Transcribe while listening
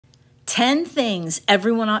10 things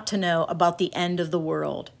everyone ought to know about the end of the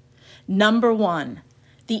world. Number 1,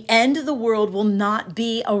 the end of the world will not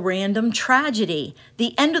be a random tragedy.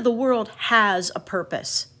 The end of the world has a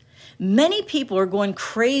purpose. Many people are going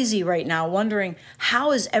crazy right now wondering,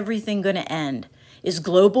 how is everything going to end? Is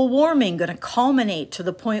global warming going to culminate to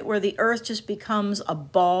the point where the earth just becomes a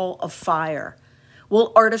ball of fire?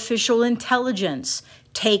 Will artificial intelligence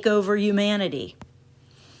take over humanity?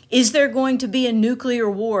 Is there going to be a nuclear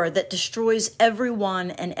war that destroys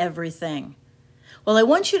everyone and everything? Well, I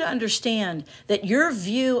want you to understand that your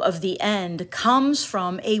view of the end comes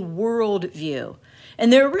from a worldview.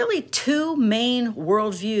 And there are really two main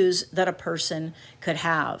worldviews that a person could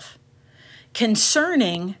have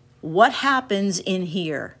concerning what happens in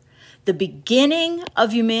here, the beginning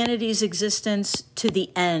of humanity's existence to the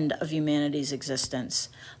end of humanity's existence.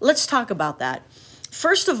 Let's talk about that.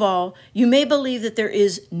 First of all, you may believe that there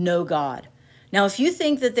is no God. Now, if you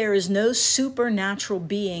think that there is no supernatural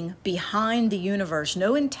being behind the universe,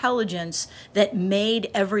 no intelligence that made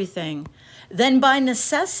everything, then by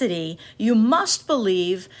necessity, you must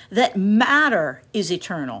believe that matter is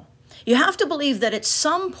eternal. You have to believe that at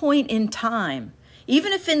some point in time,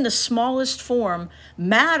 even if in the smallest form,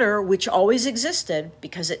 matter, which always existed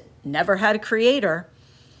because it never had a creator,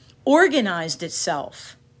 organized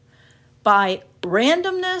itself by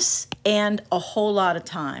randomness and a whole lot of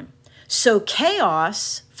time. So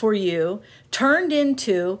chaos for you turned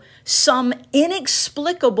into some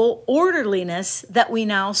inexplicable orderliness that we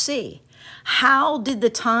now see. How did the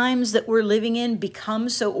times that we're living in become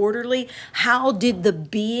so orderly? How did the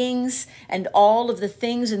beings and all of the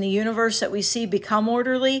things in the universe that we see become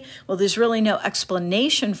orderly? Well, there's really no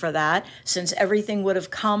explanation for that, since everything would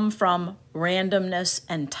have come from randomness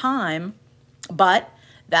and time. But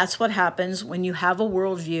that's what happens when you have a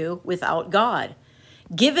worldview without God.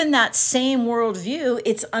 Given that same worldview,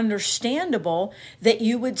 it's understandable that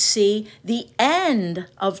you would see the end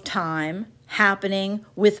of time happening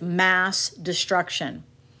with mass destruction,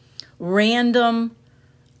 random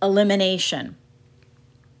elimination.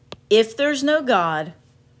 If there's no God,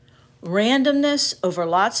 randomness over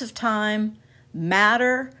lots of time,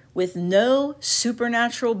 matter with no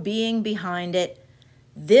supernatural being behind it,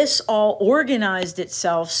 this all organized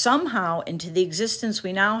itself somehow into the existence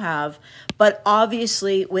we now have, but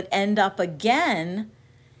obviously would end up again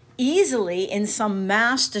easily in some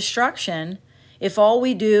mass destruction if all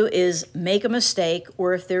we do is make a mistake,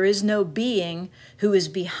 or if there is no being who is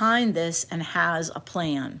behind this and has a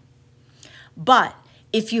plan. But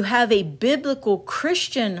if you have a biblical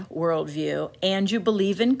Christian worldview and you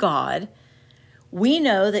believe in God, we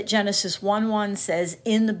know that Genesis 1:1 says,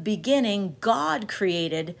 in the beginning, God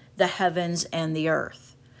created the heavens and the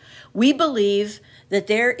earth. We believe that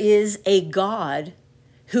there is a God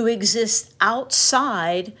who exists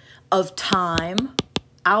outside of time,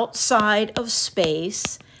 outside of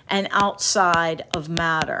space, and outside of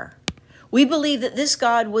matter. We believe that this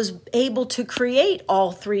God was able to create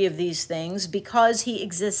all three of these things because he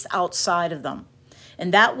exists outside of them.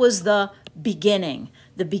 And that was the beginning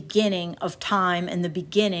of time and the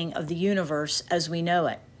beginning of the universe as we know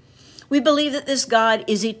it. We believe that this God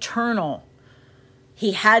is eternal.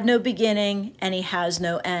 He had no beginning and he has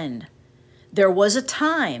no end. There was a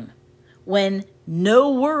time when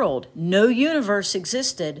no world, no universe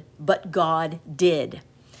existed, but God did.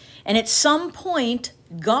 And at some point,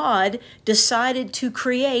 God decided to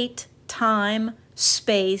create time,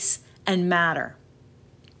 space, and matter.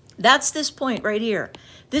 That's this point right here.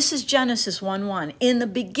 This is Genesis 1:1. In the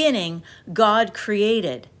beginning, God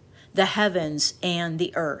created the heavens and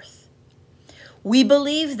the earth. We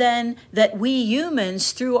believe then that we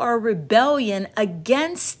humans, through our rebellion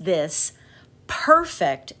against this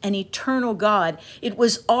perfect and eternal God, it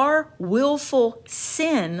was our willful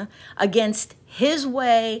sin against his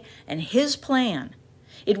way and his plan.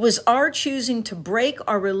 It was our choosing to break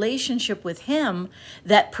our relationship with him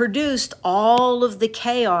that produced all of the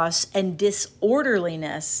chaos and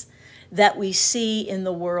disorderliness that we see in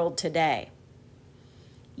the world today.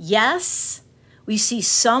 Yes, we see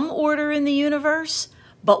some order in the universe,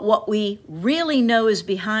 but what we really know is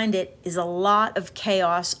behind it is a lot of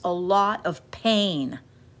chaos, a lot of pain,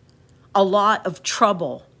 a lot of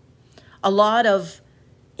trouble, a lot of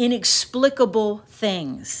inexplicable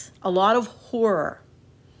things, a lot of horror.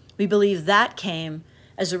 We believe that came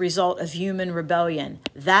as a result of human rebellion.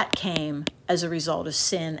 That came as a result of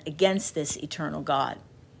sin against this eternal God.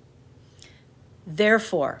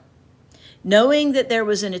 Therefore, knowing that there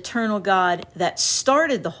was an eternal God that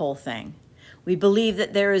started the whole thing, we believe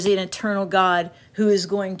that there is an eternal God who is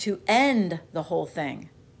going to end the whole thing.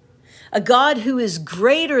 A God who is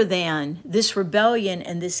greater than this rebellion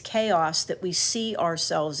and this chaos that we see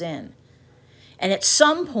ourselves in. And at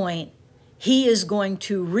some point, he is going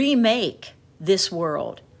to remake this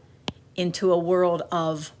world into a world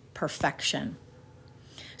of perfection.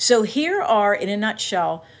 So here are, in a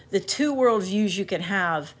nutshell, the two worldviews you can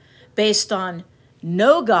have based on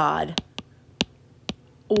no God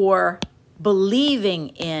or believing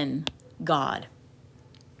in God.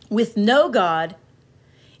 With no God,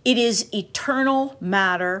 it is eternal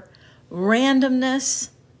matter, randomness,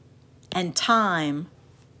 and time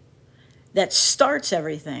that starts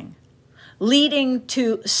everything, leading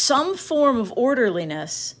to some form of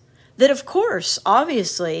orderliness that, of course,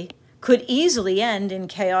 obviously, could easily end in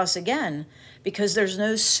chaos again, because there's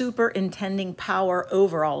no superintending power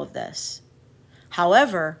over all of this.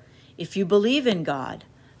 However, if you believe in God,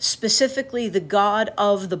 specifically the God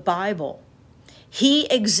of the Bible, he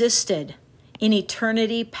existed in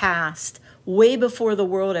eternity past, way before the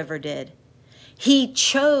world ever did. He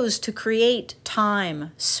chose to create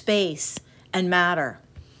time, space, and matter.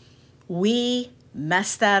 We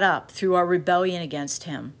messed that up through our rebellion against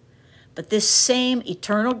him. But this same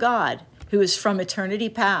eternal God, who is from eternity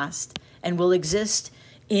past and will exist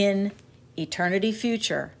in eternity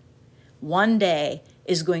future, one day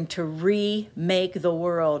is going to remake the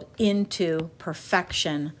world into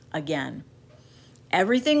perfection again.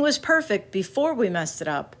 Everything was perfect before we messed it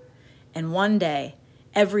up, and one day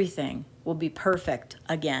everything will be perfect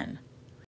again.